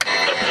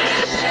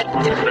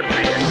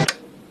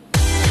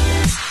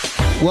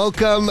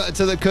Welcome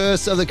to the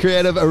Curse of the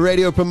Creative, a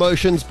radio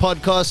promotions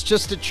podcast,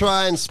 just to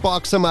try and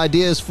spark some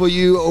ideas for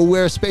you.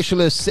 We're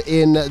specialists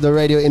in the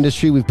radio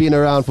industry. We've been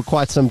around for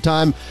quite some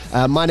time.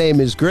 My name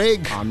is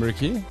Greg. I'm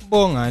Ricky.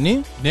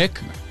 Bongani. Nick.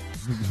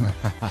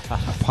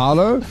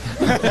 Paulo.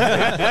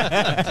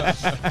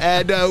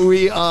 And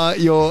we are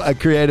your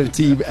creative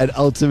team at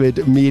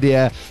Ultimate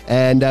Media.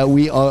 And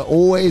we are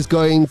always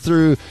going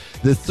through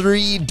the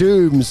three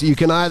dooms. You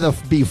can either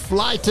be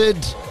flighted,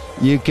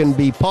 you can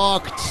be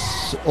parked,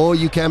 or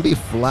you can be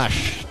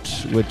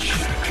flushed, which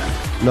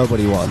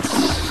nobody wants.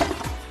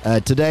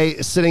 Today,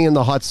 sitting in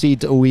the hot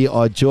seat, we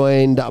are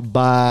joined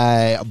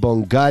by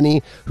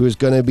Bongani, who is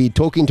going to be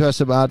talking to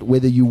us about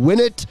whether you win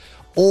it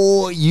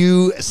or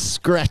you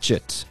scratch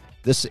it.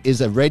 This is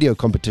a radio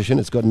competition.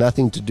 It's got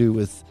nothing to do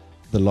with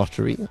the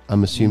lottery,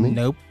 I'm assuming.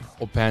 Nope.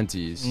 Or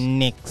panties.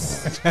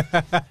 Nix.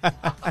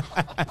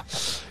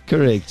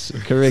 Correct.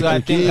 So I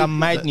think I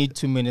might need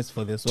 2 minutes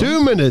for this one.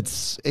 2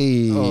 minutes. Hey,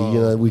 you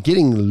know, we're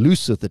getting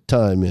loose with the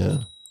time, yeah.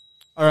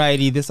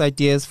 Alrighty, this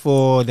idea is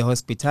for the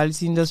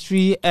hospitality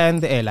industry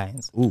and the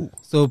airlines. Ooh.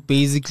 So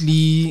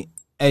basically,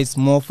 it's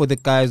more for the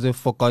guys who've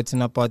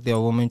forgotten about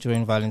their woman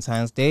during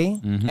Valentine's Day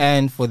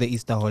and for the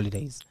Easter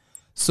holidays.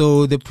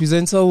 So the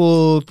presenter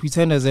will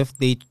pretend as if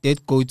they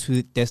did go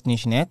to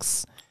Destination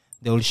X.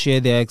 They will share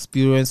their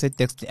experience at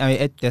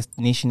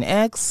Destination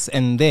X,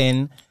 and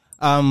then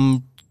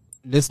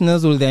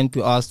listeners will then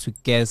be asked to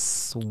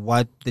guess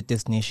what the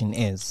destination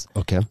is.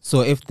 Okay.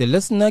 So if the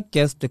listener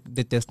guessed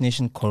the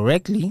destination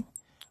correctly,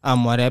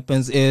 what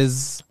happens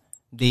is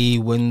they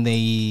win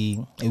a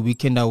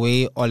weekend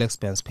away, all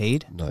expense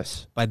paid.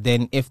 Nice. But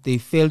then if they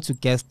fail to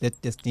guess that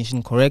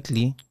destination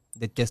correctly,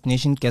 the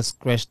destination gets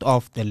scratched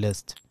off the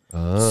list.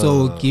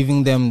 So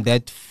giving them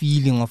that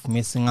feeling of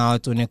missing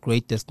out on a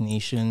great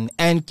destination,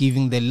 and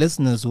giving the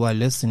listeners who are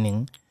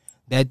listening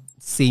that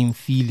same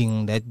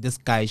feeling that this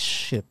guy's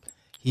ship,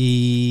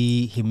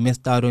 he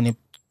missed out on a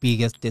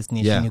biggest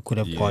destination he could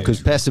have got.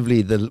 Because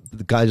passively, the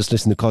guy just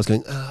listening to the cars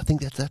going, I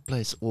think that's that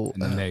place. Or,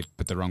 And then they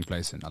put the wrong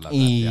place in. I love that.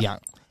 Yeah.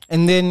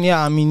 And then,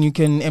 you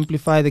can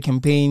amplify the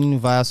campaign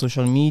via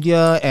social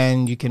media,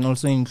 and you can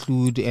also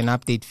include an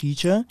update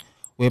feature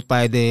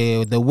whereby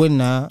the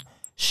winner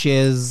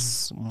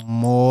shares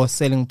more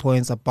selling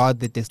points about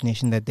the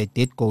destination that they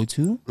did go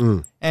to.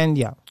 And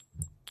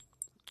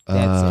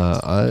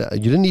that's it.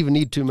 You didn't even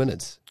need 2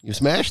 minutes. You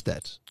smashed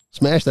that.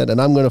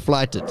 And I'm going to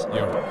flight it.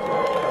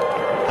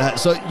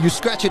 So you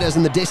scratch it as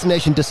in the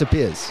destination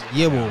disappears.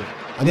 Yeah, well,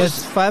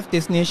 there's 5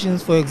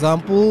 destinations, for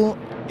example.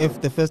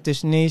 If the first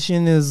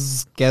destination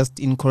is guessed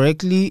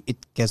incorrectly, it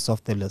gets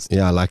off the list.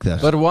 Yeah, I like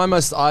that. But why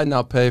must I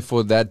now pay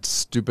for that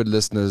stupid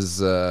listeners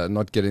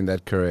not getting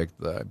that correct,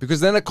 though? Because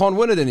then I can't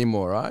win it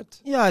anymore, right?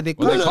 Yeah, they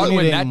Well, they can't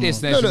win that anymore.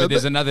 destination, but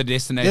there's another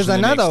destination. There's the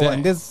another next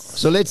one. day.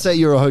 So let's say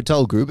you're a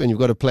hotel group and you've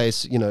got a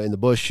place, in the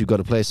bush, you've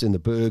got a place in the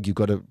Berg, you've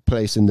got a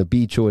place in the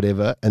beach or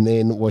whatever, and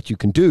then what you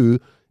can do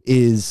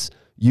is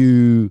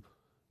you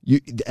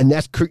and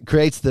that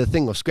creates the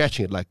thing of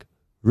scratching it. Like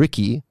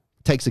Ricky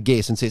takes a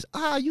guess and says,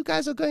 you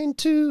guys are going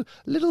to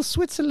Little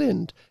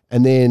Switzerland.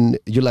 And then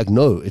you're like,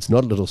 no, it's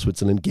not Little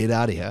Switzerland. Get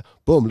out of here.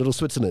 Boom, Little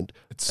Switzerland.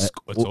 It's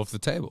off the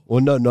table.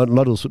 Or no, not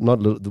Little,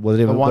 whatever it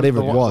was.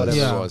 Whatever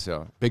Yeah. it was,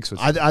 yeah. Big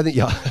Switzerland. I think,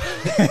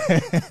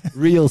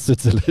 real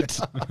Switzerland.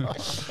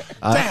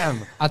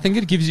 Damn. I think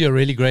it gives you a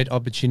really great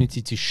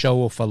opportunity to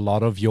show off a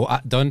lot of your.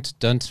 Don't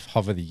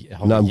hover the.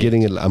 No, I'm yet.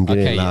 getting it. I'm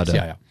getting it yes, louder.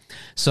 yeah.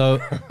 So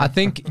I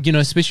think,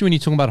 especially when you're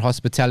talking about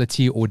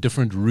hospitality or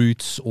different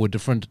routes or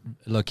different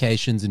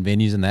locations and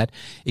venues and that,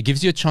 it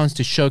gives you a chance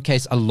to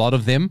showcase a lot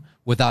of them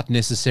without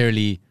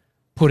necessarily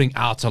putting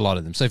out a lot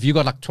of them. So if you've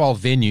got like 12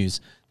 venues,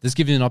 this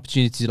gives you an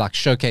opportunity to like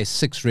showcase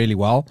 6 really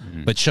well,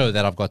 but show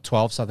that I've got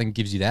 12. So I think it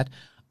gives you that.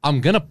 I'm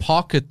going to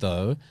park it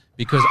though,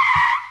 because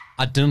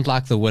I didn't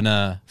like the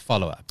winner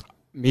follow-up.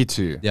 Me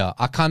too. Yeah,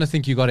 I kind of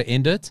think you got to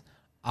end it.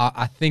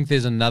 I think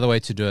there's another way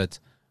to do it.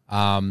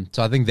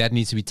 So I think that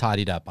needs to be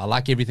tidied up. I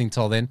like everything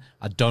till then.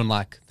 I don't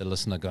like the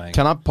listener going.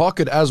 Can I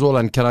park it as well,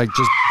 and can I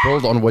just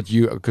build on what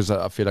because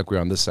I feel like we're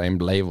on the same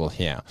level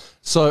here.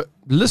 So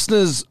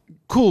listeners,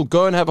 cool,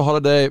 go and have a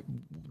holiday.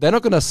 They're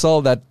not going to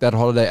sell that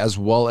holiday as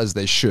well as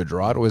they should,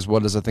 right? Or as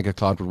well as I think a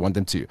client would want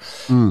them to.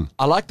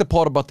 I like the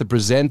part about the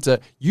presenter.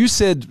 You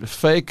said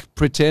fake,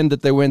 pretend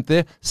that they went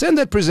there. Send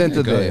that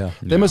presenter there.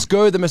 They must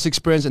go, they must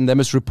experience, and they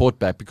must report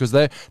back, because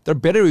they're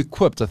better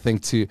equipped, I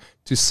think, to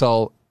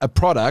sell a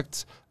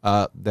product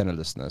than a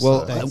listener.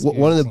 Well,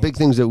 one of the big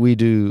things that we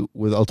do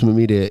with Ultimate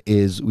Media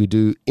is we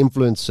do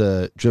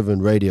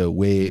influencer-driven radio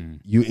where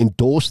you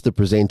endorse the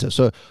presenter.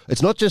 So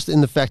it's not just in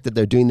the fact that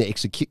they're doing the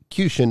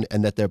execution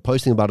and that they're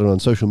posting about it on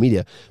social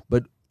media,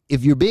 but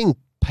if you're being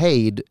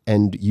paid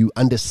and you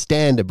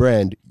understand a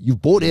brand,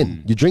 you've bought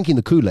in, you're drinking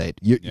the Kool-Aid.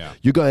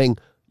 You're going,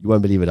 you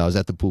won't believe it, I was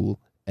at the pool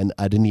and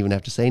I didn't even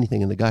have to say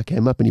anything, and the guy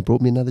came up and he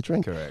brought me another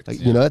drink. Correct. Like,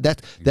 you know,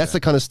 that's the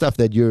kind of stuff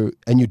that you're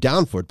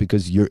down for it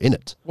because you're in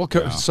it. Well,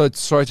 so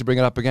sorry to bring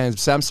it up again.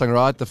 Samsung,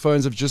 right? The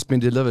phones have just been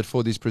delivered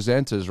for these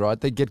presenters, right?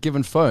 They get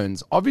given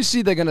phones.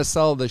 Obviously, they're going to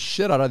sell the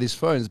shit out of these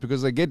phones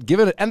because they get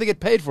given it and they get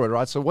paid for it,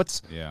 right? So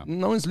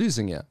no one's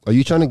losing here. Are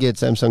you trying to get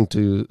Samsung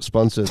to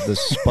sponsor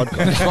this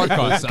podcast?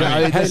 Podcast.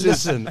 I mean, Hey,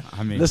 listen.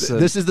 Listen.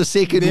 This is the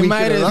second They week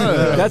might in a as row.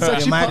 well. That's They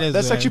actually might as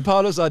that's well. actually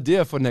Paolo's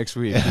idea for next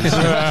week.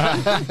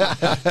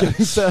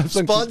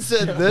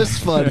 Sponsored this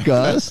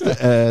podcast,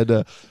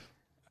 and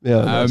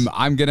nice.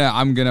 I'm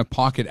gonna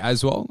park it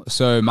as well.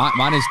 So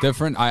mine is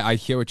different. I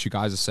hear what you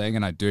guys are saying,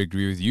 and I do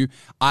agree with you.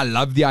 I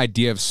love the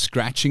idea of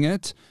scratching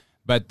it,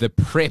 but the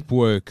prep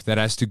work that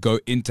has to go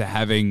into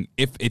having,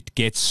 if it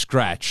gets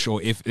scratched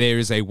or if there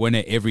is a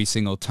winner every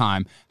single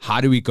time, how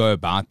do we go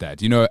about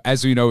that? You know,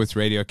 as we know with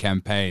radio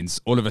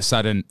campaigns, all of a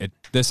sudden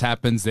this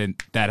happens, then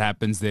that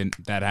happens,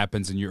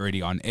 and you're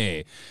already on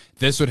air.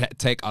 This would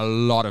take a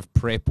lot of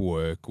prep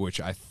work, which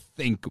I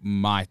think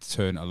might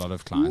turn a lot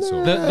of clients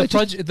off.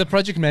 The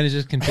project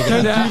managers can figure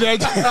it out.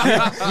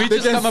 We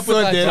just come up with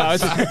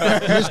ideas.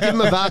 Just give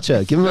him a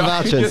voucher. Give him a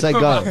voucher and say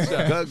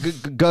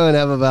go and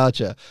have a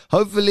voucher.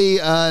 Hopefully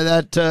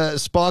that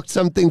sparked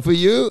something for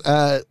you.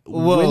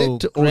 Win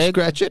it or Greg,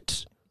 scratch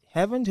it.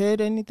 Haven't heard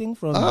anything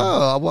from you.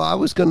 Oh well,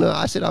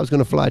 I said I was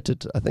gonna flight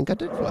it. I think I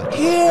did flight it.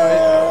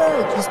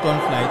 Yeah, just on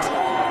flight.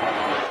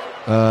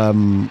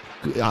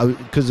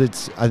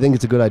 Because I think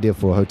it's a good idea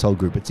for a hotel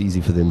group. It's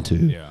easy for them to.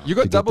 Yeah. You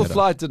got get double that up.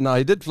 flight, didn't I?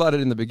 He did flight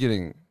it in the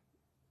beginning.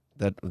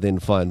 That then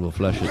fine, we'll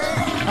flush it.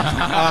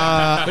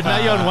 But now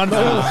you're on one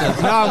floor.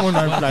 Now I'm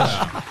on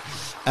flight.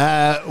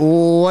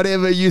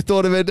 Whatever you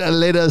thought of it,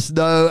 let us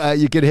know.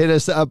 You can hit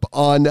us up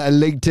on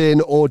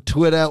LinkedIn or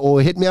Twitter,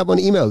 or hit me up on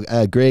email,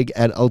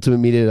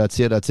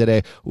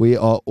 greg@ultimatemedia.co.za. We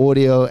are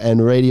audio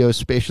and radio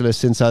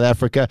specialists in South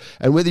Africa.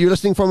 And whether you're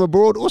listening from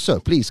abroad also,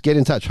 please get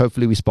in touch.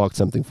 Hopefully we sparked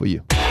something for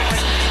you.